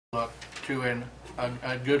look to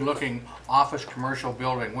a good-looking office commercial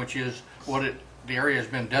building, which is what the area has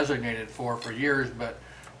been designated for years, but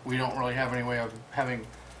we don't really have any way of having,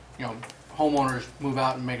 homeowners move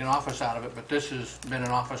out and make an office out of it. But this has been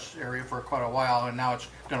an office area for quite a while, and now it's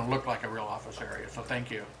going to look like a real office area. So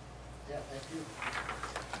thank you. Yeah, thank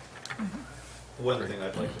you. One thing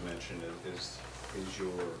I'd like to mention is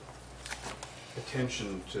your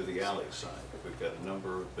attention to the alley side. We've got a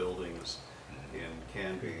number of buildings in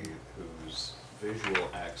Canby whose visual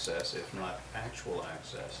access, if not actual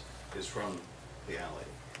access, is from the alley.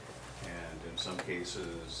 And in some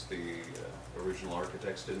cases, the original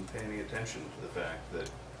architects didn't pay any attention to the fact that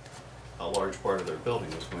a large part of their building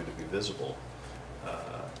was going to be visible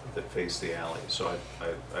that faced the alley. So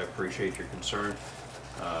I appreciate your concern.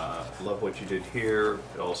 Love what you did here.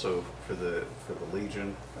 Also for the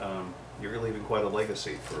Legion, you're leaving quite a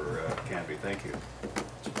legacy for Canby. Thank you.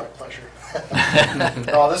 It's my pleasure.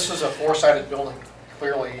 No, this is a four-sided building,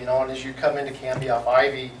 clearly, and as you come into Canby off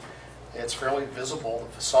Ivy, it's fairly visible,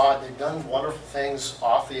 the facade. They've done wonderful things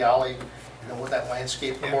off the alley, with that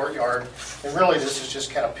landscape courtyard, and really this is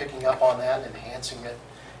just kind of picking up on that and enhancing it.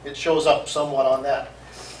 It shows up somewhat on that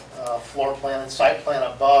floor plan and site plan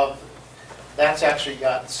above. That's actually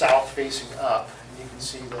got south facing up. You can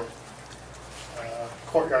see the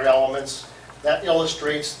courtyard elements. That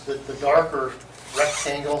illustrates the darker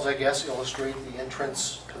rectangles, I guess, illustrate the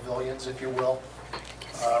entrance pavilions, if you will,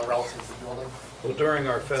 relative to the building. Well, during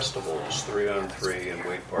our festivals, 3-on-3 and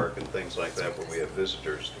Wade Park and things like that, where we have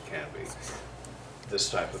visitors to Canby, this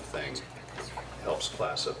type of thing helps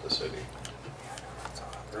class up the city.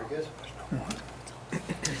 Very good.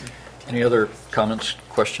 Any other comments,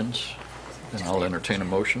 questions? Then I'll entertain a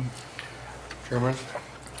motion. Chairman,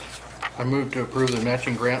 I move to approve the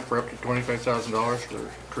matching grant for up to $25,000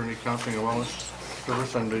 for Trinity Counseling and Wellness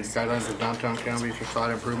Service under the guidelines of Downtown Canby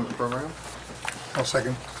Facade Improvement Program. I'll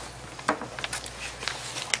second.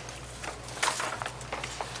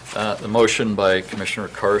 The motion by Commissioner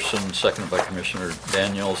Carson, seconded by Commissioner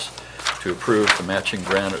Daniels, to approve the matching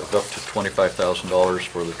grant of up to $25,000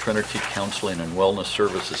 for the Trinity Counseling and Wellness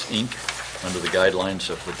Services, Inc., under the guidelines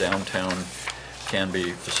of the Downtown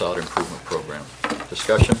Canby Facade Improvement Program.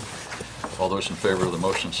 Discussion? All those in favor of the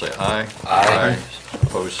motion say aye. Aye.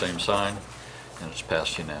 Opposed, same sign. And it's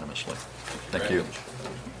passed unanimously. Thank you.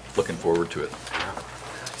 Looking forward to it.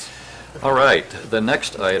 All right, the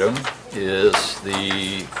next item is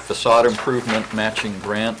the facade improvement matching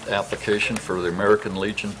grant application for the American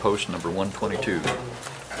Legion post number 122.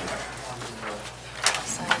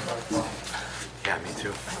 Yeah, me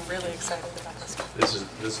too. I'm really excited about this one. This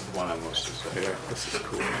is the one I'm most excited about. This is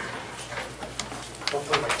cool.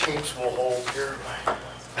 Hopefully my tapes will hold here.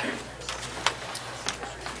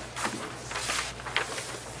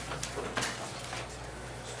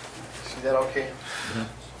 See that okay?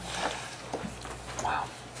 Wow.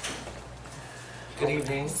 Good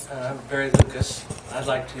evening. I'm Barry Lucas. I'd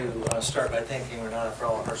like to start by thanking Renata for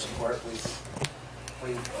all of her support.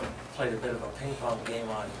 We played a bit of a ping pong game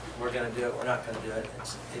on we're going to do it, we're not going to do it.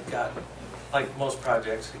 It got, like most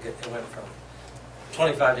projects, it went from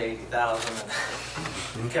 25 to 80,000,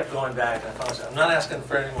 and we kept going back. And I finally said, I'm not asking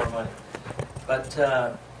for any more money, but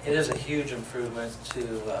it is a huge improvement to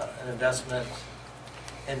an investment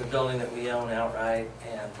in the building that we own outright,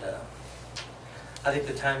 and I think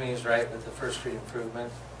the timing is right with the First Street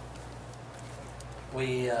improvement.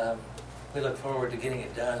 We look forward to getting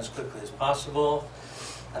it done as quickly as possible.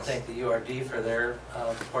 I thank the URD for their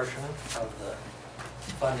portion of the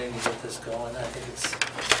funding to get this going.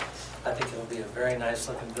 I think it'll be a very nice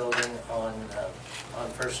looking building on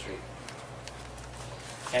First Street,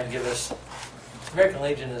 and give us. American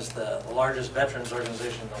Legion is the largest veterans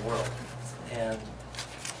organization in the world, and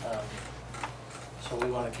so we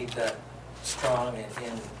want to keep that strong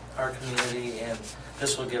in our community, and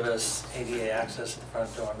this will give us ADA access to the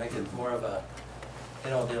front door, make it more of a,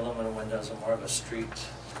 the aluminum windows are more of a street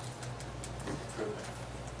improvement.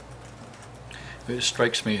 It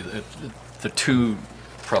strikes me that the two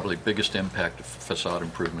probably biggest impact of facade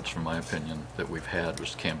improvements, from my opinion, that we've had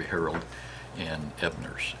was Canby Herald and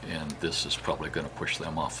Ebner's, and this is probably going to push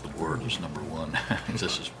them off the board as number one.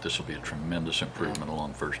 This will be a tremendous improvement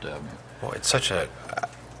along First Avenue. Well, it's such a,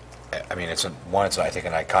 I mean, it's I think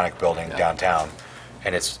an iconic building downtown,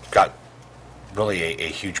 and it's got really a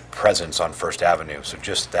huge presence on First Avenue. So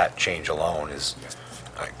just that change alone is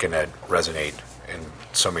going to resonate in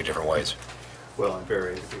so many different ways. Well, and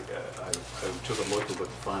Barry, I took a look at what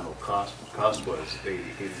the final cost was,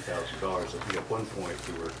 $80,000. I think at one point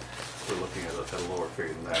we're looking at a lower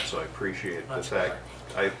figure than that, so I appreciate the Much fact,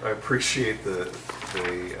 I appreciate the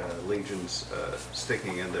Legion's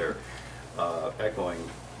sticking in there, echoing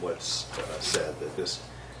what's said, that this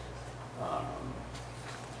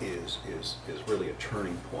is really a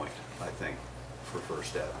turning point, I think, for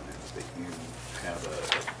First Avenue, that you have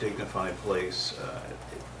a dignified place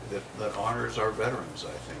that honors our veterans,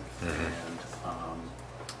 I think.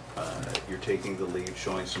 And you're taking the lead,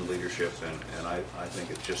 showing some leadership, and I think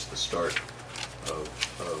it's just the start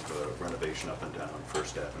of renovation up and down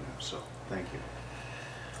First Avenue. So thank you.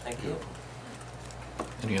 Thank you.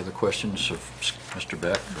 Any other questions of Mr.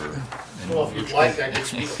 Beck? Or Well, if you'd like, I can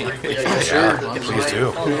speak briefly, I guess. Yeah, Sure. please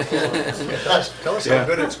do. Tell us how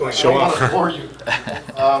good it's going. I don't want to bore you.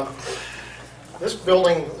 This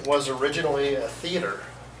building was originally a theater,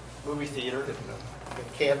 movie theater in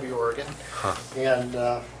Canby, Oregon.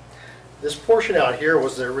 And this portion out here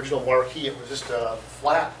was the original marquee. It was just a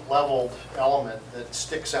flat leveled element that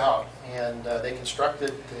sticks out. And they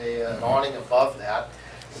constructed an awning above that.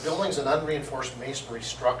 The building's an unreinforced masonry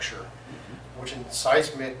structure, which in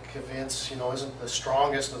seismic events, isn't the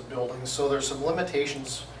strongest of buildings. So there's some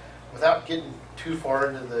limitations. Without getting too far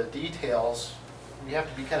into the details, we have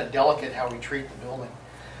to be kind of delicate how we treat the building.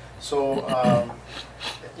 So,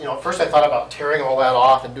 at first I thought about tearing all that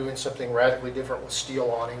off and doing something radically different with steel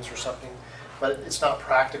awnings or something, but it's not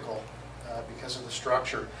practical because of the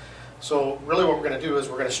structure. So really what we're going to do is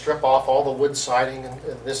we're going to strip off all the wood siding, and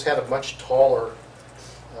this had a much taller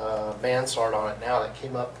mansard on it now that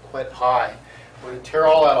came up quite high. We're going to tear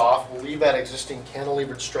all that off. We'll leave that existing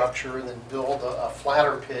cantilevered structure and then build a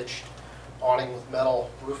flatter pitched awning with metal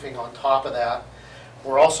roofing on top of that.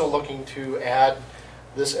 We're also looking to add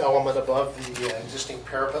this element above the existing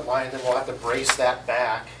parapet line, then we'll have to brace that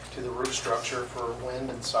back to the roof structure for wind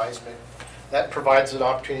and seismic. That provides an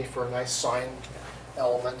opportunity for a nice sign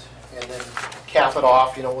element, and then cap it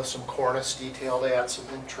off, with some cornice detail to add some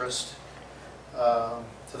interest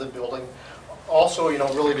to the building. Also,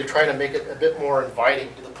 really to try to make it a bit more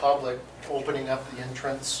inviting to the public, opening up the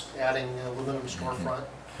entrance, adding an aluminum storefront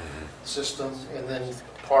system, and then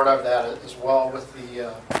part of that as well with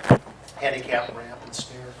the handicap ramp and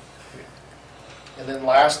stair. And then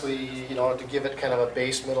lastly, to give it kind of a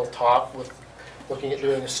base middle top, with looking at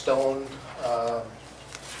doing a stone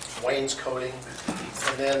wainscoting,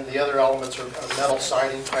 and then the other elements are metal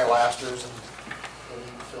siding, pilasters, and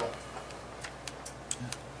fill.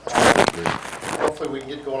 Hopefully we can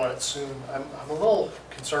get going on it soon. I'm a little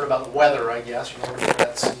concerned about the weather, I guess, we're in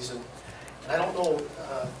that season. And I don't know,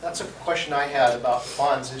 that's a question I had about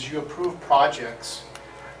funds. As you approve projects,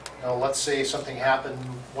 let's say something happened,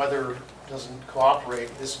 weather doesn't cooperate,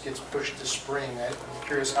 this gets pushed to spring. I'm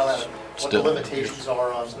curious how what the limitations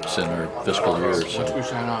are on. It's in our fiscal year, Once we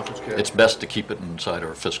sign off, it's good. it's best to keep it inside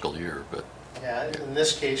our fiscal year, but Yeah, in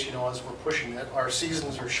this case, as we're pushing it, our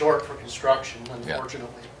seasons are short for construction,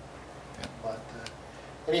 unfortunately. Yeah. But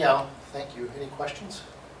anyhow, thank you. Any questions?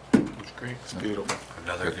 It's great. It's beautiful.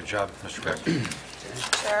 Another good job, Mr. Beck.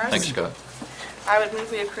 Chair? thanks, Scott. I would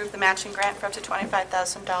move we approve the matching grant for up to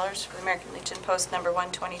 $25,000 for the American Legion Post number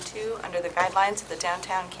 122 under the guidelines of the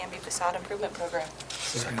Downtown Canby Facade Improvement Program.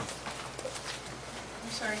 Second. I'm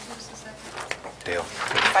sorry, who's the second? Dale.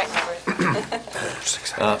 Fighting over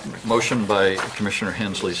it. Motion by Commissioner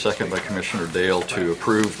Hensley, second by Commissioner Dale, to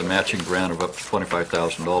approve the matching grant of up to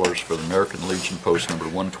 $25,000 for the American Legion Post number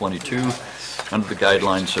 122 under the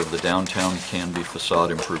guidelines of the Downtown Canby Facade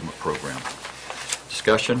Improvement Program.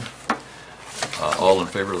 Discussion? All in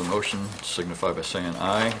favor of the motion signify by saying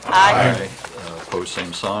aye. Aye. Opposed,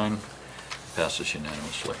 same sign. Passes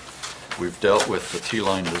unanimously. We've dealt with the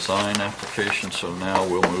T-line design application, so now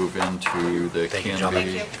we'll move into the Thank you, gentlemen.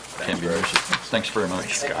 Canby music. Thanks very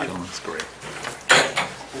much, gentlemen. That's great.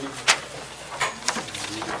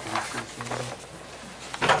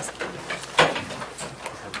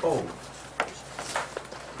 Oh,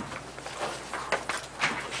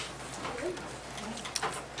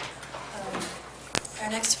 Our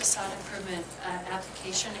next facade improvement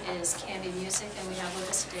application is Candy Music, and we have with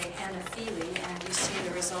us today Hannah Feely, and you see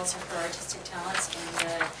the results of her artistic talents in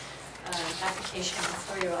the application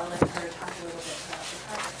before you. I'll let her talk a little bit about the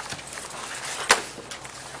project.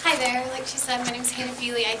 Hi there, like she said, my name's Hannah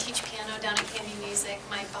Feely. I teach piano down at Candy Music.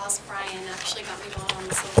 My boss, Brian, actually got me going on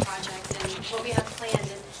this little project, and what we have planned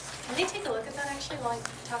is, can they take a look at that actually while I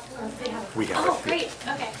talk to them? We have Oh, it. great,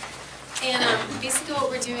 okay. And basically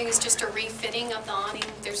what we're doing is just a refitting of the awning.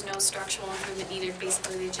 There's no structural improvement needed.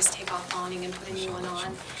 Basically, they just take off the awning and put a new one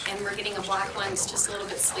on. And we're getting a black one. It's just a little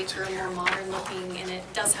bit sleeker, more modern looking, and it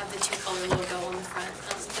does have the two-color logo on the front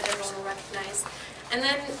that everyone will recognize. And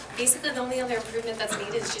then basically the only other improvement that's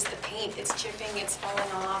needed is just the paint. It's chipping, it's falling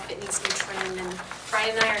off, it needs to be trimmed, and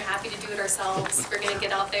Brian and I are happy to do it ourselves. We're going to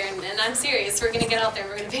get out there, and I'm serious, we're going to get out there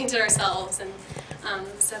and we're going to paint it ourselves. And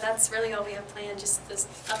so that's really all we have planned, just this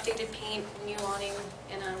updated paint, new awning.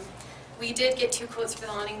 And we did get 2 quotes for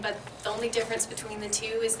the awning, but the only difference between the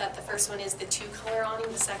two is that the first one is the 2-color awning,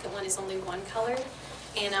 the second one is only 1 color.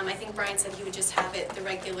 And I think Brian said he would just have it the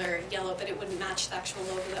regular yellow, but it wouldn't match the actual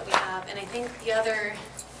logo that we have. And I think the other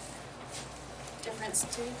difference,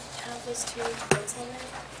 do we have those 2 quotes on there?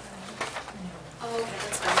 Oh, okay,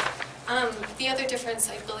 that's fine. The other difference,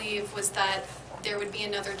 I believe, was that there would be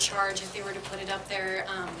another charge if they were to put it up there.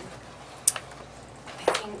 I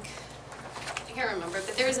can't remember,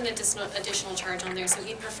 but there is an additional charge on there, so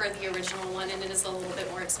he'd prefer the original one, and it is a little bit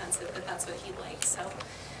more expensive, but that's what he'd like, so.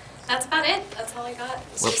 That's about it. That's all I got.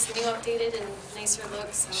 It's Well, just new, updated, and nicer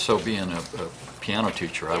looks. So being a piano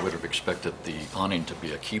teacher, I would have expected the awning to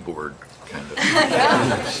be a keyboard kind of.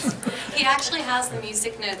 He actually has the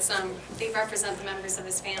music notes. They represent the members of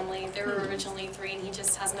his family. There were originally 3, and he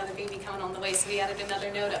just has another baby coming on the way, so we added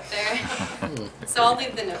another note up there. So I'll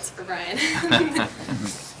leave the notes for Brian.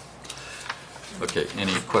 Okay,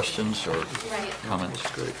 any questions or Right. comments?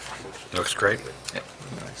 Looks great.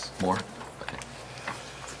 More?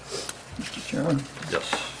 Mr. Chairman, Yes.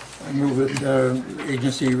 I move that the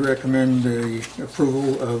agency recommend the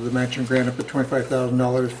approval of the matching grant up to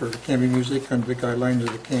 $25,000 for Canby Music under the guidelines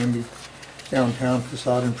of the Canby Downtown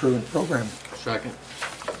Facade Improvement Program. Second.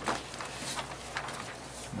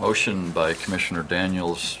 Motion by Commissioner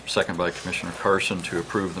Daniels, second by Commissioner Carson to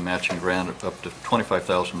approve the matching grant of up to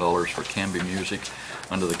 $25,000 for Canby Music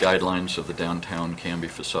under the guidelines of the Downtown Canby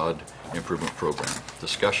Facade Improvement Program.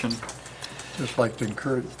 Discussion? Just like to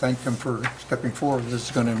thank them for stepping forward. This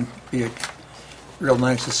is going to be real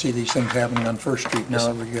nice to see these things happening on First Street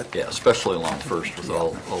now that we get. Yeah, especially along First with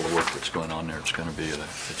all the work that's going on there. It's going to be,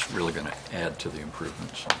 it's really going to add to the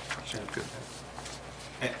improvements. So, good.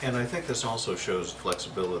 And I think this also shows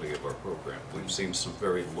flexibility of our program. We've seen some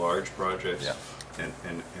very large projects, Yeah.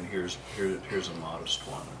 and here's a modest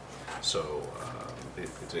one. So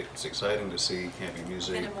it's exciting to see Canby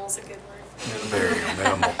Music. Minimal's a good word.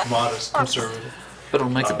 Minimal, modest, conservative. But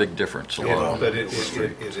it'll make a big difference. But it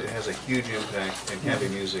has a huge impact, and Canby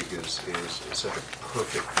Music is such a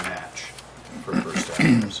perfect match for First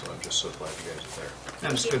Avenue, so I'm just so glad you guys are there.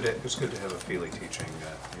 And it's good to have a Feely teaching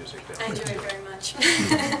music down I there. enjoy it very much.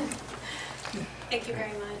 Thank you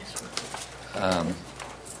very much.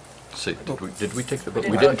 See, did we take the vote?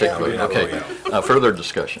 did We not. didn't take Yeah, the we vote. didn't Okay. vote, Further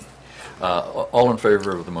discussion. All in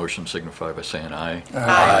favor of the motion signify by saying aye.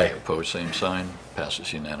 Aye. Opposed, same sign.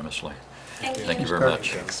 Passes unanimously. Thank you. Thank you very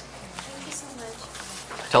much. Thank you so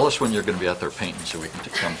much. Tell us when you're going to be out there painting so we can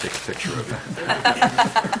come take a picture of you.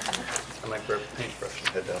 I might grab a paintbrush and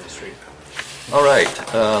head down the street. All right,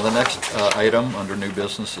 the next item under new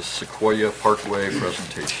business is Sequoia Parkway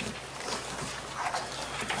presentation.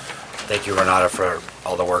 Thank you, Renata, for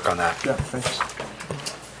all the work on that. Yeah, thanks.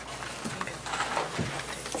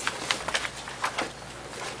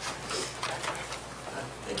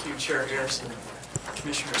 Thank you, Chair Harrison,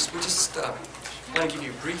 Commissioners. We just want to give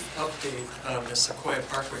you a brief update of the Sequoia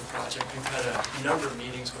Parkway project. We've had a number of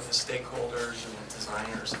meetings with the stakeholders and the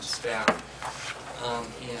designers and staff.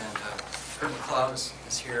 And Kurt McLeod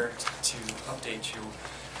is here to update you.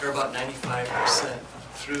 They're about 95%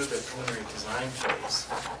 through the preliminary design phase.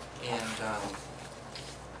 And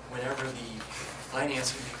whenever the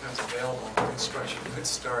financing becomes available, construction could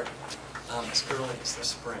start as early as this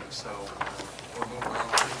spring. So we'll move along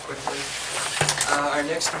pretty quickly. Our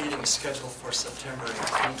next meeting is scheduled for September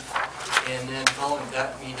 18th. And then following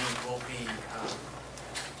that meeting, we'll be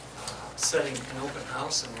setting an open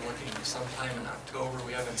house, and we're looking sometime in October.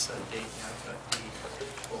 We haven't set a date yet, but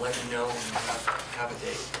we'll let you know when we have a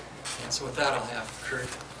date. And so with that, I'll have Kurt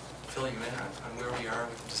fill you in on where we are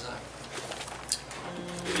with the design.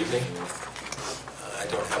 Good evening. I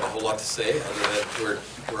don't have a whole lot to say, other than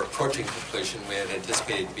we're approaching completion. We had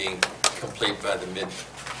anticipated being complete by the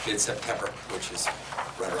mid-September, which is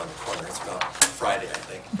right around the corner. It's about Friday, I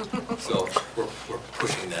think. So we're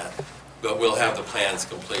pushing that. But we'll have the plans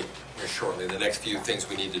complete here shortly. The next few things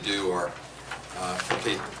we need to do are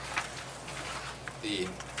complete the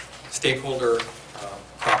stakeholder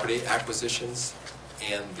property acquisitions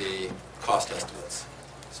and the cost estimates.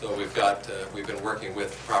 So we've been working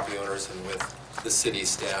with property owners and with the city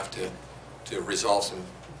staff to resolve some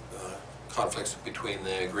conflicts between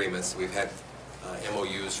the agreements. We've had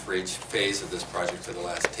MOUs for each phase of this project for the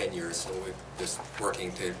last 10 years, so we're just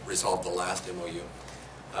working to resolve the last MOU.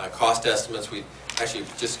 Cost estimates, we actually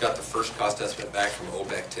just got the first cost estimate back from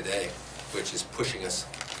OBEC today, which is pushing us.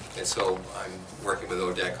 And so I'm working with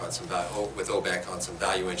OBEC on some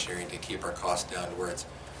value engineering to keep our costs down to where it's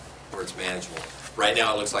manageable. Right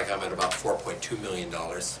now, it looks like I'm at about $4.2 million,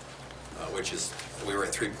 which is, we were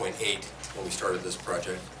at 3.8 when we started this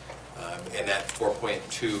project. And that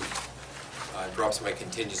 4.2 drops my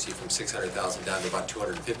contingency from 600,000 down to about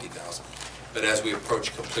 250,000. But as we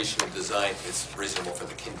approach completion of design, it's reasonable for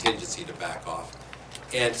the contingency to back off.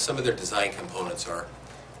 And some of their design components are,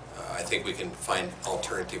 I think we can find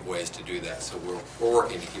alternative ways to do that. So we're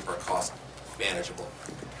working to keep our costs manageable.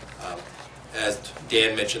 As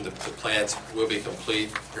Dan mentioned, the plans will be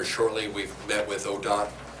complete here shortly. We've met with ODOT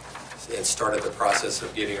and started the process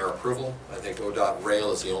of getting our approval. I think ODOT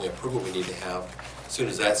rail is the only approval we need to have. As soon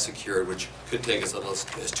as that's secured, which could take as little as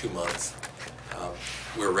 2 months,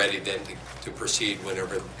 we're ready then to proceed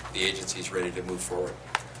whenever the agency is ready to move forward.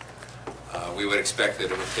 We would expect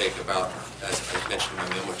that it would take about, as I mentioned in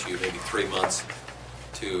my memo to you, maybe 3 months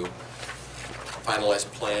to finalize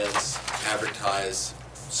plans, advertise,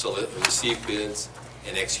 receive bids,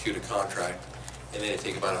 and execute a contract, and then it'd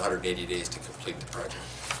take about 180 days to complete the project.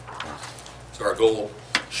 So our goal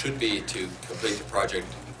should be to complete the project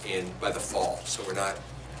by the fall, so we're not,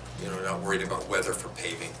 not worried about weather for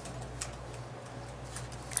paving.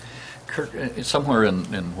 Kirk, somewhere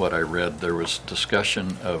in what I read, there was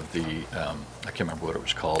discussion of the, I can't remember what it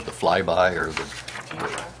was called, the flyby or the... Team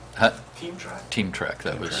track? Huh? Team track? Team track,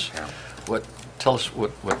 that Team was... track, Tell us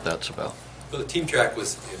what that's about. Well, the team track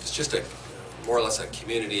was just more or less a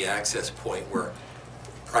community access point where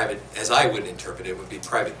private, as I would interpret it, would be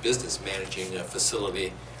private business managing a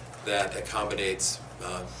facility that accommodates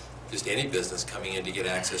just any business coming in to get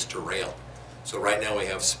access to rail. So right now we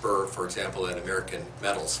have spur, for example, at American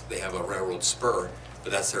Metals. They have a railroad spur,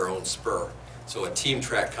 but that's their own spur. So a team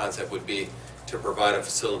track concept would be to provide a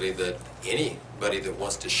facility that anybody that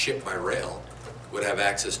wants to ship by rail would have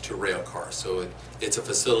access to rail cars. So it's a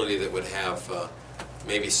facility that would have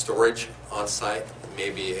maybe storage on site,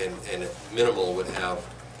 maybe and minimal would have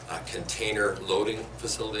container loading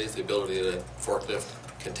facilities, the ability to forklift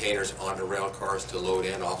containers onto rail cars to load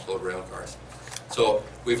and offload rail cars. So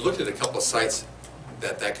we've looked at a couple of sites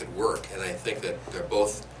that could work, and I think that they're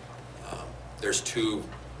both, there's two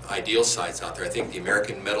ideal sites out there. I think the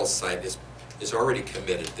American Metals site is already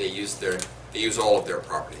committed. They use all of their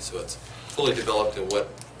property, so it's fully developed. And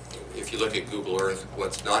if you look at Google Earth,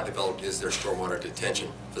 what's not developed is their stormwater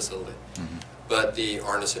detention facility. Mm-hmm. But the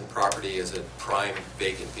Arneson property is a prime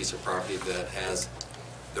vacant piece of property that has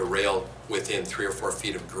the rail within 3 or 4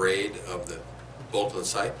 feet of grade of the bulk of the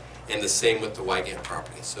site. And the same with the Wygant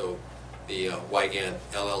property. So the Wygant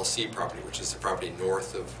LLC property, which is the property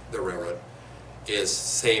north of the railroad, is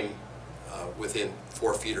same within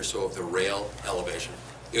 4 feet or so of the rail elevation.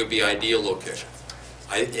 It would be ideal location.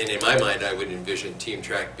 And in my mind, I would envision Team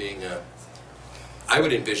Track being a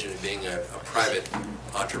private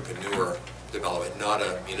entrepreneur development, not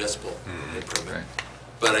a municipal improvement. Right.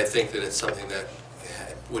 But I think that it's something that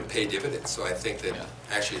would pay dividends. So I think that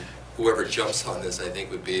actually whoever jumps on this, I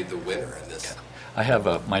think, would be the winner in this. I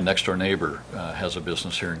have my next door neighbor has a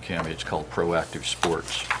business here in Canby. It's called Proactive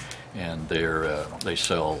Sports, and they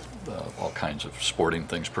sell all kinds of sporting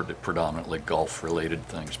things, predominantly golf-related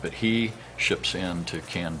things. But he ships in to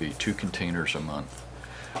Canby 2 containers a month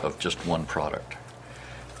of just one product,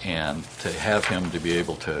 and to have him to be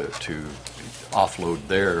able to offload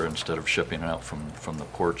there instead of shipping it out from the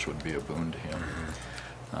ports would be a boon to him.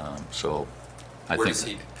 So I Where think does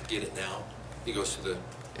he get it now? He goes to the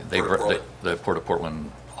the Port of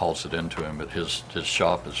Portland hauls it into him, but his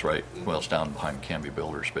shop is right, well, it's down behind Canby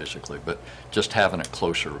Builders, basically. But just having it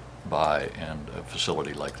closer by and a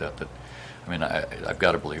facility like that, I've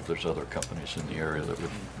got to believe there's other companies in the area that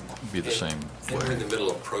would be the same And we're in the way. middle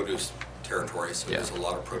of produce territory, so Yeah. there's a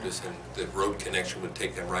lot of produce, and the road connection would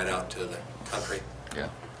take them right out to the country. Yeah.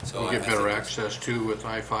 So You get I better think access too with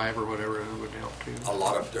I-5 or whatever, it would help too.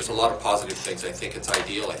 there's a lot of positive things. I think it's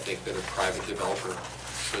ideal. I think that a private developer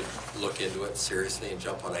should look into it seriously and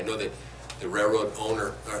jump on. I know that the railroad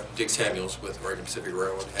owner, Dick Samuels with Oregon Pacific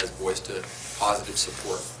Railroad, has voiced a positive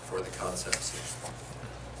support for the concepts.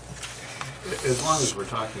 As long as we're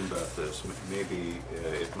talking about this, maybe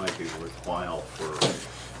it might be worthwhile for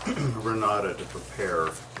Renata to prepare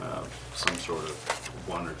some sort of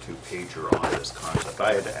 1 or 2 pager on this concept.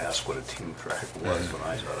 I had to ask what a team track was when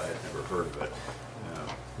I thought I had never heard of it.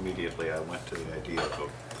 immediately I went to the idea of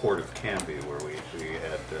a port of Canby where we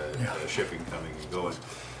had shipping coming and going.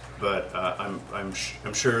 But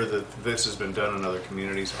I'm sure that this has been done in other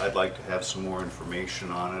communities. I'd like to have some more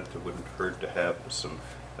information on it. It wouldn't hurt to have some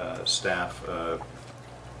staff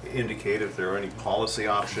indicate if there are any policy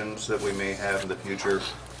options that we may have in the future,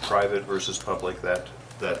 private versus public, that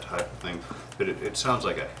type of thing. But it sounds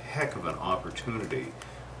like a heck of an opportunity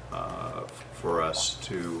for us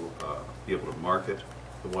to be able to market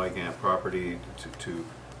the Wygant property to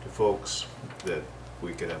folks, that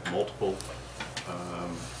we could have multiple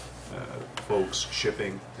folks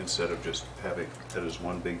shipping instead of just having that as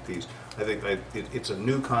one big piece. I think it's a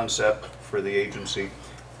new concept for the agency,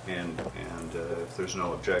 and if there's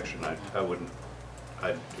no objection,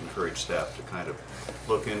 I'd encourage staff to kind of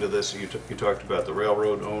look into this. You talked about the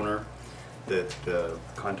railroad owner, that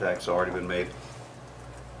contact's already been made.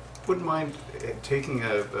 Wouldn't mind taking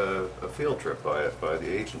a field trip by the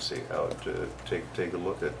agency out to take a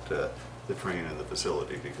look at the train and the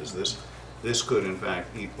facility, because this could in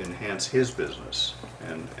fact enhance his business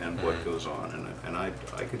and what goes on, and I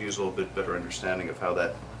could use a little bit better understanding of how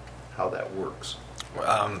that works.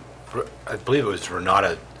 I believe it was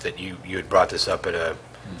Renata that you had brought this up at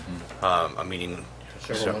a meeting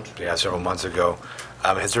several months ago.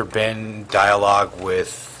 Has there been dialogue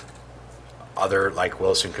with other, like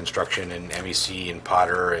Wilson Construction and MEC and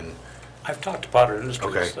Potter and? I've talked to Potter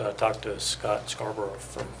Industries. Okay. Talked to Scott Scarborough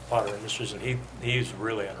from Potter Industries, and he's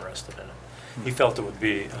really interested in it. He felt it would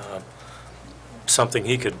be something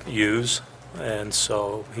he could use, and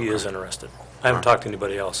so he is interested. I haven't talked to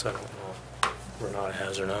anybody else. I don't know if Renata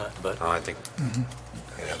has or not, but I think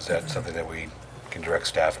is that something that we can direct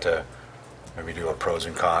staff to maybe do a pros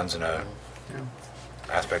and cons and a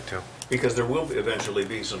aspect to? Because there will eventually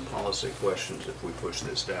be some policy questions if we push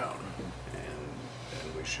this down,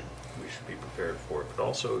 and we should be prepared for it. But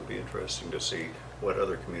also, it would be interesting to see what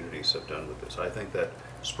other communities have done with this. I think that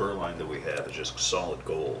spur line that we have is just solid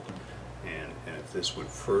gold, and if this would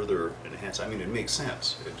further enhance, I mean, it makes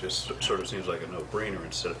sense. It just sort of seems like a no-brainer.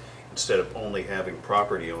 Instead of only having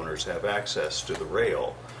property owners have access to the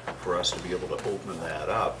rail, for us to be able to open that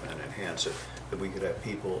up and enhance it, that we could have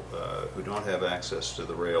people who don't have access to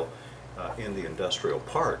the rail in the industrial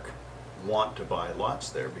park want to buy lots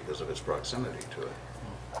there because of its proximity to it.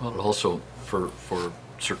 Well, also for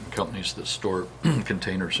certain companies that store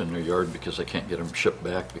containers in their yard because they can't get them shipped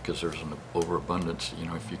back because there's an overabundance,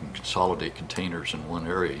 if you can consolidate containers in one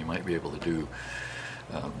area, you might be able to do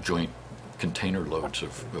joint container loads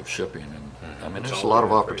of shipping, and I mean, there's a lot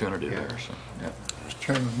of opportunity there. So, yeah. Mr.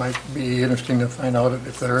 Chairman, it might be interesting to find out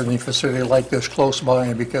if there is any facility like this close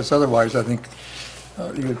by, because otherwise I think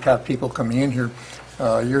you would have people coming in here.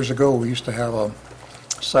 Years ago, we used to have a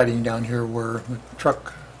siding down here where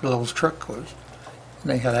Bill's truck was. And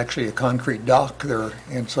they had actually a concrete dock there,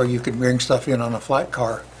 and so you could bring stuff in on a flat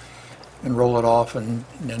car and roll it off,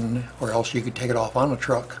 or else you could take it off on a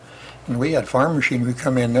truck. And we had farm machinery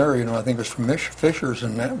come in there, I think it was from Fisher's,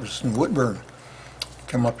 and that was in Woodburn.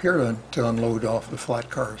 Come up here to unload off the flat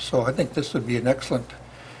cars. So I think this would be an excellent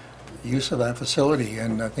use of that facility,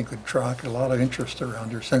 and I think would attract a lot of interest around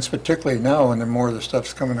here, since particularly now when more of the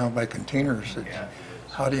stuff's coming out by containers.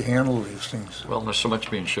 How do you handle these things? Well, there's so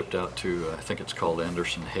much being shipped out to, I think it's called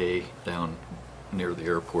Anderson Hay down near the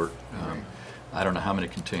airport. I don't know how many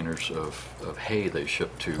containers of hay they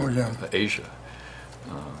ship to Asia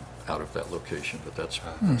out of that location, but that's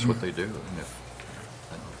what they do.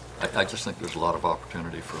 And I just think there's a lot of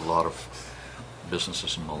opportunity for a lot of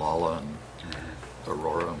businesses in Malala and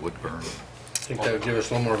Aurora and Woodburn. I think that would give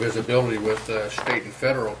us a little more visibility with state and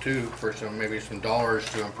federal too, for maybe some dollars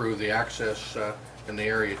to improve the access in the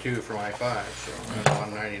area too from I-5, so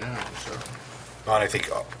on 99. So. Well, and I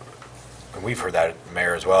think, and we've heard that,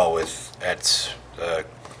 Mayor, as well, at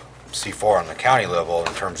C4 on the county level,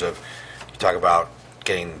 in terms of, you talk about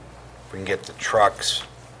we can get the trucks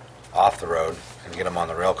off the road and get them on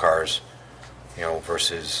the rail cars,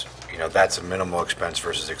 versus, that's a minimal expense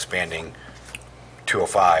versus expanding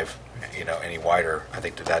 205, any wider. I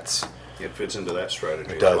think that's... It fits into that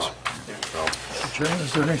strategy. It does. Well. Chairman,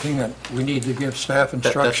 is there anything that we need to give staff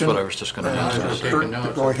instruction? That's what I was just going to ask.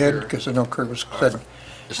 Go ahead, because I know Kurt was said.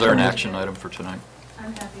 Is there an action item for tonight?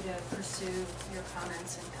 I'm happy to pursue your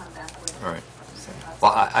comments and come back with. All right.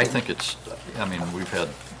 Well, I think we've had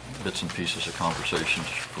bits and pieces of conversations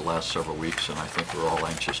for the last several weeks, and I think we're all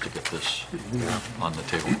anxious to get this on the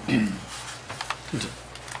table. Do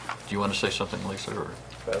you want to say something, Lisa, or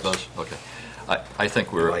Buzz? Okay. I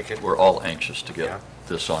think we're all anxious to get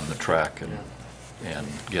this on the track and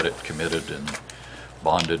get it committed and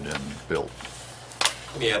bonded and built.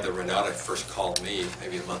 Let me add that Renata first called me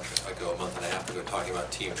maybe a month ago, a month and a half ago, talking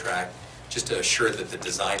about Team Track, just to assure that the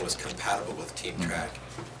design was compatible with Team Track.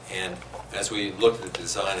 And as we looked at the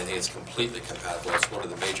design, I think it's completely compatible. It's one of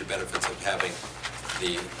the major benefits of having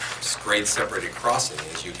the grade separated crossing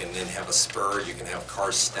is you can then have a spur, you can have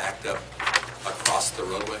cars stacked up across the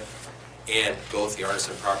roadway. And both the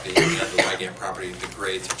Artisan property and the Wygant property, the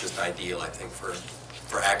grades are just ideal, I think, for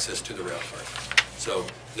access to the rail car. So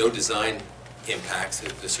no design impacts.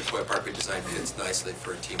 The Sequoia Parkway design fits nicely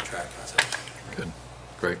for a Team Track concept. Good,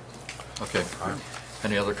 great. Okay.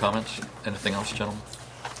 Any other comments? Anything else, gentlemen,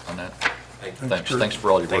 on that? Thanks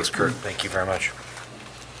for all your work. Thanks, Kurt. Thank you very much.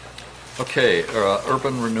 Okay,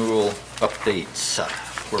 urban renewal updates,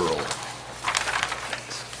 Whirl.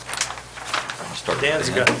 Start with Dan's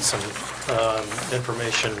Dan. got some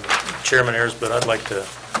information, Chairman Ayers, but I'd like to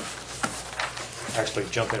actually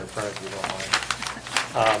jump in front if you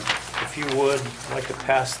don't mind. If you would, I'd like to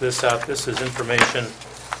pass this out. This is information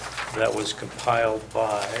that was compiled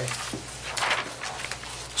by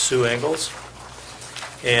Sue Engels.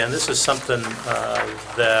 And this is something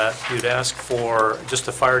that you'd ask for just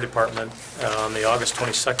the fire department on the August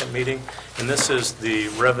 22nd meeting. And this is the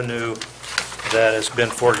revenue that has been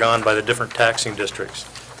foregone by the different taxing districts.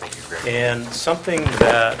 Thank you, Greg. And something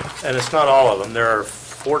that, and it's not all of them, there are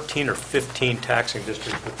 14 or 15 taxing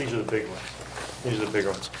districts, but these are the big ones. These are the big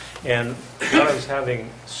ones. And what I was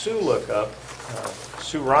having Sue look up,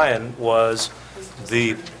 Sue Ryan, was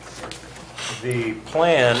the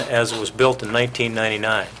plan as it was built in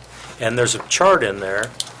 1999. And there's a chart in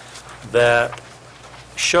there that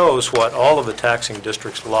shows what all of the taxing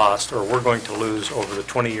districts lost or we're going to lose over the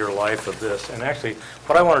 20-year life of this. And actually,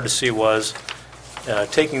 what I wanted to see was,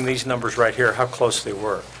 taking these numbers right here, how close they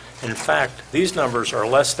were. In fact, these numbers are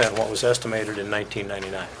less than what was estimated in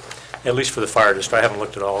 1999, at least for the fire district. I haven't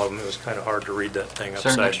looked at all of them. It was kind of hard to read that thing Is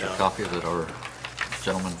there upside an extra down. copy that our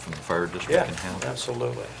gentleman from the fire district Yeah, can have?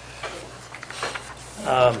 absolutely.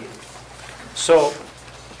 So,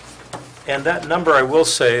 and that number, I will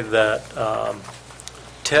say that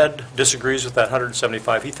Ted disagrees with that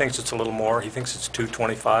 175. He thinks it's a little more. He thinks it's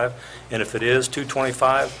 225. And if it is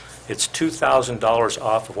 225, it's $2,000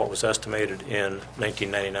 off of what was estimated in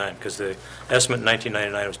 1999, because the estimate in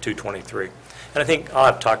 1999 was 223. And I think, I'll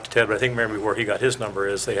have to talk to Ted, but I think maybe where he got his number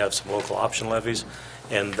is they have some local option levies,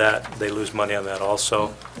 and that they lose money on that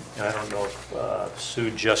also. And I don't know if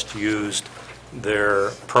Sue just used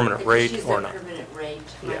their permanent rate or not. She's permanent rate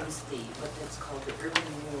Yeah. times the, what that's called the urban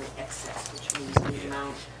renewal excess, which means the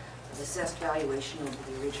amount of assessed valuation over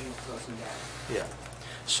the original closing value. Yeah.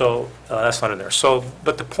 So that's not in there. So,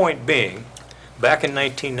 but the point being, back in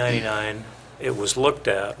 1999, it was looked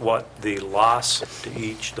at what the loss to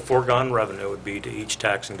each, the foregone revenue would be to each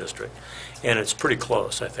taxing district. And it's pretty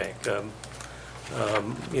close, I think.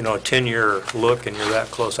 You know, a 10-year look and you're that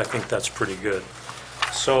close, I think that's pretty good.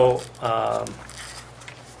 So,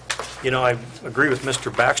 you know, I agree with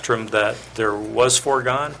Mr. Backstrom that there was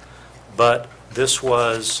foregone, but this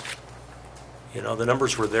was, you know, the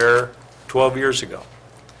numbers were there 12 years ago.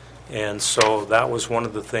 And so that was one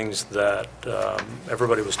of the things that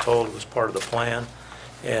everybody was told was part of the plan.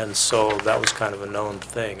 And so that was kind of a known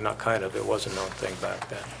thing. Not kind of, it was a known thing back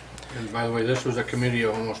then. And by the way, this was a committee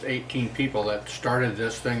of almost 18 people that started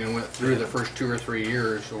this thing and went through the first 2 or 3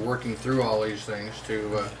 years of working through all these things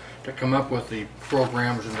to come up with the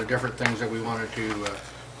programs and the different things that we wanted to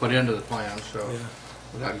put into the plan. So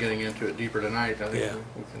without getting into it deeper tonight, I think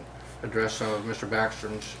we can address some of Mr.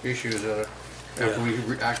 Backstrom's issues after we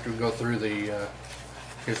actually go through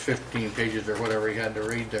his 15 pages or whatever he had to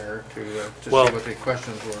read there to see what the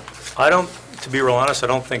questions were. To be real honest, I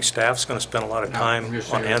don't think staff's going to spend a lot of time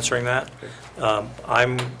on answering that.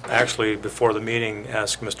 I'm actually, before the meeting,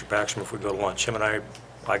 asked Mr. Backstrom if we go to lunch. Him and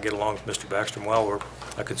I get along with Mr. Backstrom well.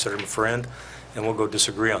 I consider him a friend, and we'll go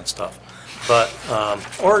disagree on stuff. But,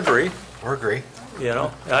 or agree. Or agree. You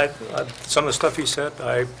know, some of the stuff he said,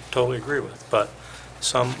 I totally agree with. But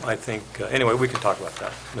some, I think, anyway, we can talk about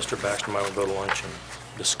that. Mr. Backstrom and I will go to lunch and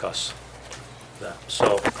discuss that.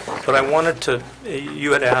 So, but I wanted to,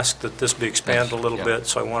 you had asked that this be expanded a little bit,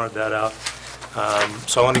 so I wanted that out.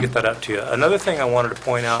 So I want to get that out to you. Another thing I wanted to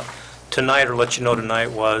point out tonight, or let you know tonight,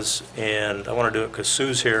 was, and I want to do it because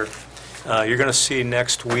Sue's here, you're going to see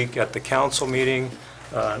next week at the council meeting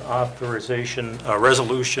an authorization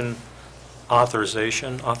resolution to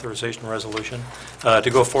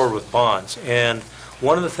go forward with bonds. And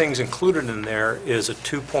one of the things included in there is a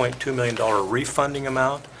 $2.2 million refunding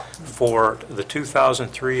amount for the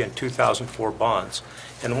 2003 and 2004 bonds.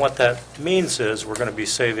 And what that means is we're going to be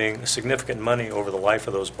saving significant money over the life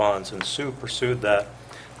of those bonds. And Sue pursued that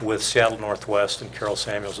with Seattle Northwest and Carol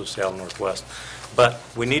Samuels of Seattle Northwest. But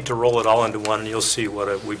we need to roll it all into one, and you'll see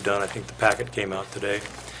what we've done. I think the packet came out today.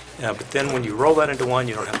 But then when you roll that into one,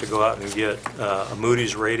 you don't have to go out and get a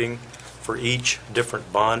Moody's rating for each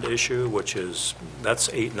different bond issue, that's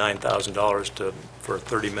 $8,000, $9,000 for a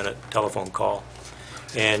 30-minute telephone call,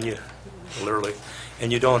 and you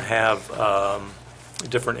don't have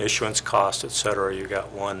different issuance costs, et cetera. You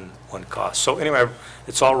got one cost. So anyway,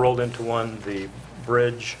 it's all rolled into one. The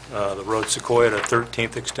bridge, the road Sequoia to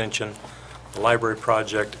 13th extension, the library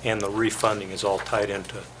project, and the refunding is all tied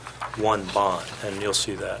into one bond, and you'll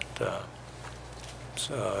see that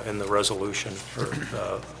in the resolution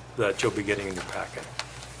that you'll be getting in your packet.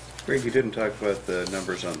 Greg, you didn't talk about the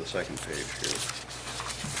numbers on the second page here.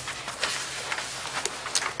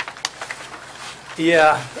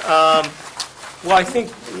 Yeah. Well, I think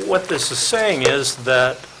what this is saying is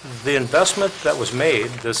that the investment that was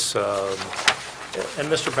made, and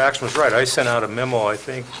Mr. Baxman's right, I sent out a memo, I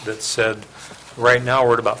think, that said right now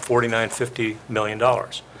we're at about $49-50 million,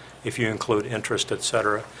 if you include interest, et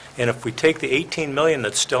cetera. And if we take the $18 million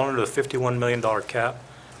that's still under the $51 million cap,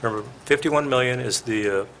 remember, $51 million is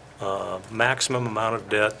the maximum amount of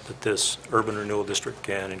debt that this urban renewal district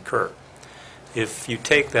can incur. If you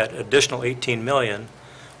take that additional $18 million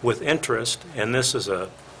with interest, and this is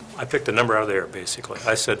I picked a number out of the air, basically.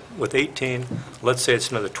 I said, with 18, let's say it's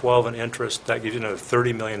another 12 in interest, that gives you another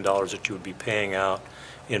 $30 million that you would be paying out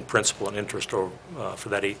in principal and interest for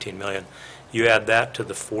that $18 million. You add that to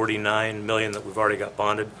the $49 million that we've already got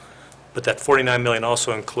bonded, but that $49 million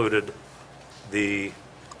also included the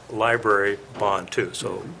library bond too,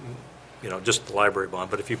 so, just the library bond.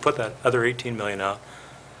 But if you put that other $18 million out,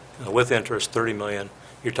 with interest, $30 million,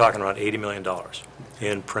 you're talking about $80 million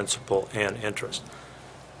in principal and interest.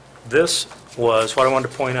 This was what I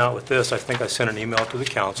wanted to point out with this. I think I sent an email to the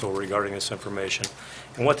council regarding this information.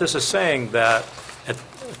 And what this is saying that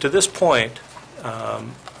to this point,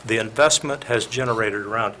 the investment has generated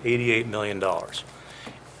around $88 million.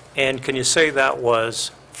 And can you say that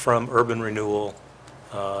was from urban renewal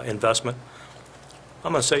investment?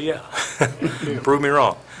 I'm going to say yeah. Prove me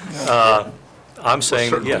wrong. I'm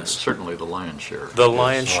saying yes. Certainly the lion's share. The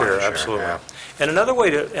lion's share, absolutely. Yeah. And another way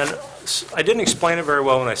and I didn't explain it very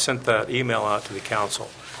well when I sent that email out to the council,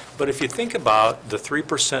 but if you think about the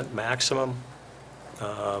 3% maximum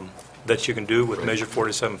that you can do with Measure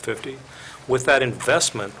 4750, with that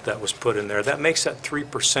investment that was put in there, that makes that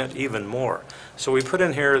 3% even more. So we put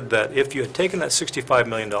in here that if you had taken that $65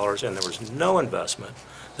 million and there was no investment,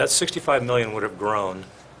 that $65 million would have grown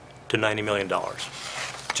to $90 million,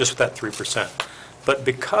 just with that 3%. But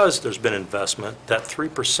because there's been investment, that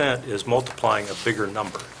 3% is multiplying a bigger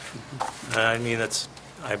number. I mean, it's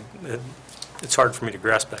hard for me to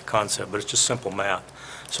grasp that concept, but it's just simple math.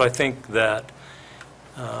 So I think that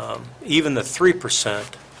even the 3%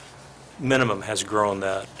 minimum has grown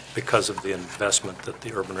that because of the investment that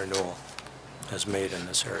the urban renewal has made in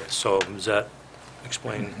this area. So does that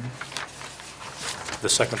explain the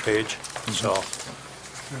second page? So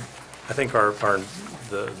I think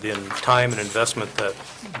the time and investment that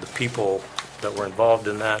the people that were involved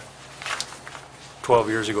in that 12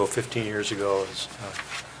 years ago, 15 years ago, as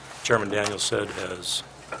Chairman Daniels said, has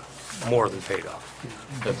more than paid off.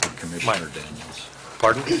 That'd be Commissioner Daniels.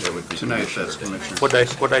 Pardon? That would be Tonight, Commissioner that's Daniels.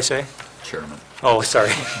 Commissioner. What'd I say? Chairman. Oh,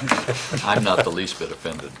 sorry. I'm not the least bit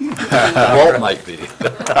offended. Walt might be.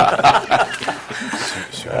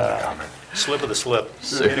 Slip of the slip.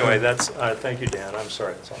 Anyway, that's, thank you, Dan. I'm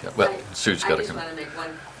sorry, that's all. Yeah, well, Sue's got to I just come. want to make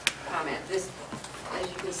one comment. This, as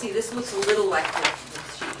you can see, this looks a little like the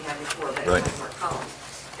sheet you had before, but it Right. has more columns.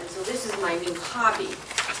 And so this is my new hobby,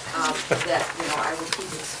 that, I will keep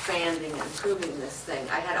expanding and improving this thing.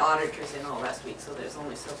 I had auditors in all last week, so there's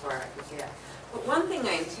only so far I could get. But one thing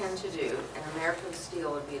I intend to do, and American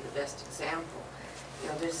Steel would be the best example,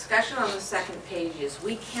 the discussion on the second page is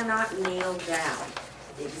we cannot nail down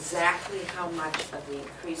exactly how much of the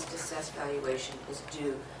increased assessed valuation is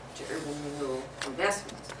due to urban renewal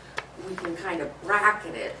investments. We can kind of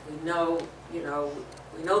bracket it. We know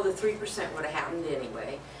the 3% would have happened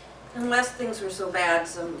anyway, unless things were so bad,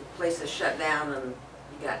 some places shut down and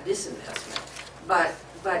you got disinvestment. But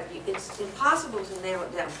it's impossible to nail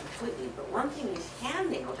it down completely. But one thing you can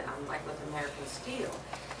nail down, like with American Steel,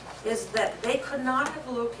 is that they could not have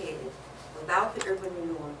located without the urban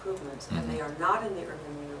renewal improvements, and they are not in the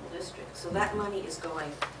urban renewal district. So that money is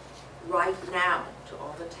going right now to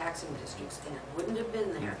all the taxing districts, and it wouldn't have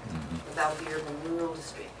been there without the urban renewal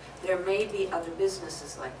district. There may be other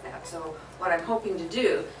businesses like that. So what I'm hoping to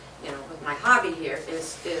do, with my hobby here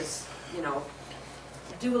is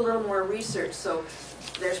do a little more research. So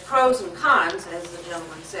there's pros and cons, as the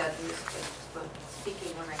gentleman said, who was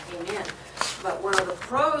speaking when I came in. But one of the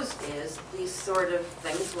pros is these sort of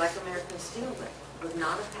things like American Steel that would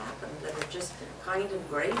not have happened, that are just kind of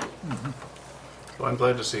gravy. Well, I'm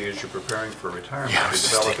glad to see as you're preparing for retirement, Yeah, you're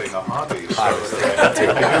developing a hobby. So I was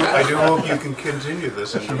I do hope you can continue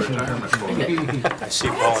this into retirement for me. I see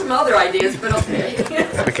I had some Paul, other ideas, but okay.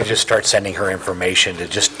 We could just start sending her information to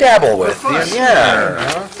just dabble with. For fun.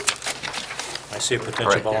 Yeah. I see a All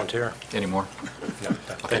potential right. volunteer. Any more? No,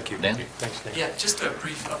 thank you. Dan? Thanks, Dan. Yeah, just a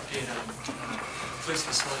brief update on police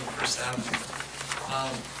facility First Avenue.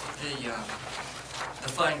 The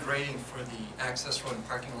fine grading for the access road and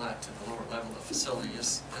parking lot to the lower level of the facility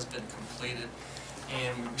has been completed.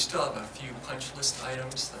 And we still have a few punch list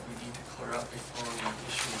items that we need to clear up before we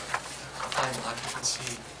issue a final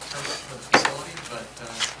occupancy permit for the facility. But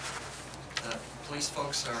the police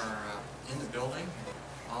folks are in the building.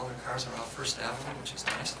 All their cars are off First Avenue, which is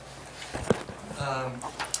nice.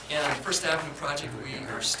 And on the First Avenue project, we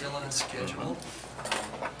are still on schedule.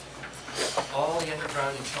 All the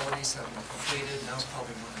underground utilities have been completed. That was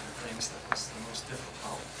probably one of the things that was the most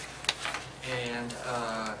difficult. And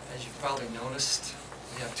as you probably noticed,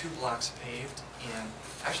 we have 2 blocks paved. And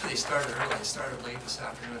actually, they started early. They started late this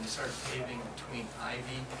afternoon. They started paving between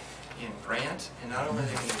Ivy and Grant. And not only are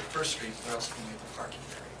they going to get First Street, but they're also going to get the parking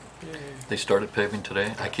area. They started paving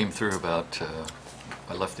today. I came through about,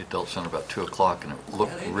 I left the adult center about 2 o'clock and it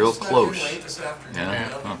looked Yeah, they real just snuck in close. late this afternoon. Yeah?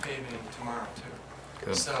 They'll Huh. be paving tomorrow, too.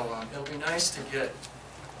 Good. So it'll be nice to get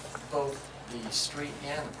both the street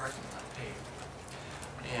and the parking lot paved.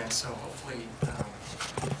 And so hopefully, the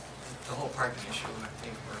whole parking issue, I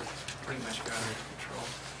think we're pretty much got under control.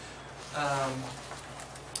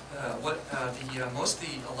 Most of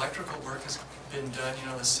the electrical work has been done. You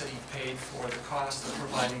know, the city paid for the cost of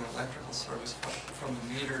providing electrical service from the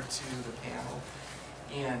meter to the panel.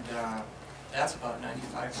 And that's about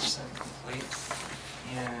 95% complete.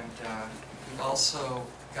 And we've also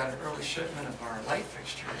got an early shipment of our light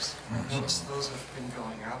fixtures. Notice those have been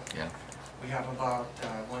going up. Yeah. We have about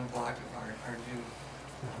 1 block of our new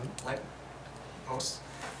light posts.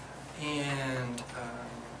 And I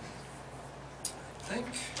think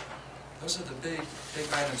those are the big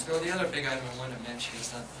items. No, the other big item I wanted to mention is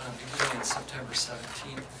that beginning on September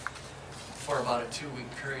 17th, for about a 2-week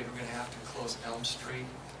period, we're going to have to close Elm Street.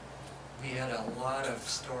 We had a lot of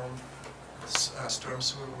storm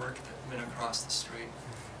sewer work that went across the street,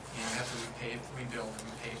 and we have to rebuild and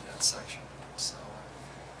repave that section. So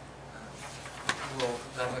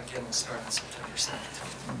that again will start on September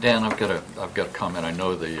 17th. Dan, I've got a comment. I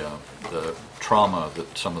know the trauma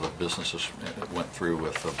that some of the businesses went through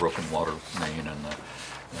with the broken water main and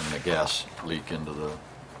the gas leak into the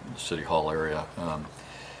city hall area.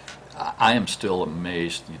 I am still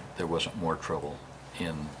amazed there wasn't more trouble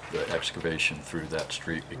in the excavation through that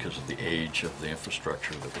street because of the age of the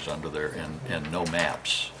infrastructure that was under there and no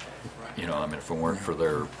maps. You know, I mean, if it weren't for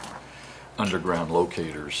their underground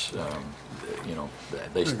locators, you know,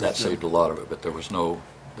 that saved a lot of it, but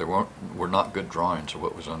were not good drawings of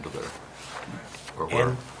what was under there. Or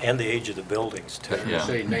were. And the age of the buildings, too. Yeah.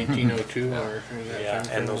 Say 1902 or that Yeah, kind of and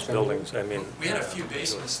thing, those something. buildings, I mean. We had a few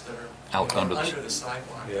basements that are Out under the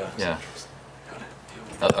sidewalk. Yeah. Yeah.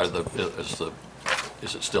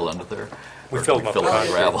 Is it still under there? We Or filled did up fill it with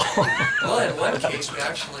with gravel? Well, in one case, we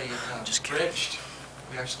actually Just kidding. bridged.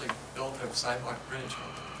 We actually built a sidewalk bridge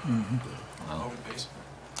over the basement.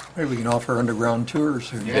 Maybe we can offer underground tours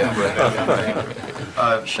here.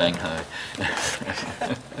 Shanghai.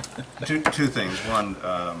 Two things. One,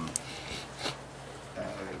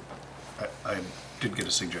 I did get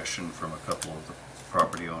a suggestion from a couple of the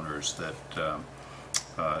property owners that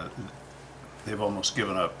they've almost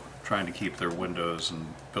given up trying to keep their windows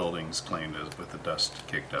and buildings cleaned with the dust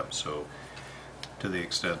kicked up. So to the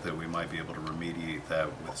extent that we might be able to remediate that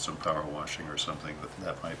with some power washing or something,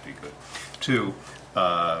 that might be good. Two,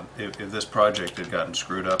 if this project had gotten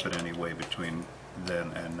screwed up in any way between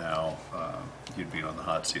then and now, you'd be on the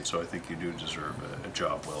hot seat. So I think you do deserve a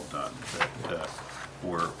job well done, that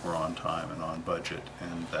we're on time and on budget,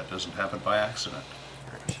 and that doesn't happen by accident.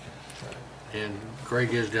 And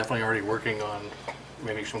Greg is definitely already working on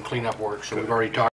maybe some cleanup work, so we've already talked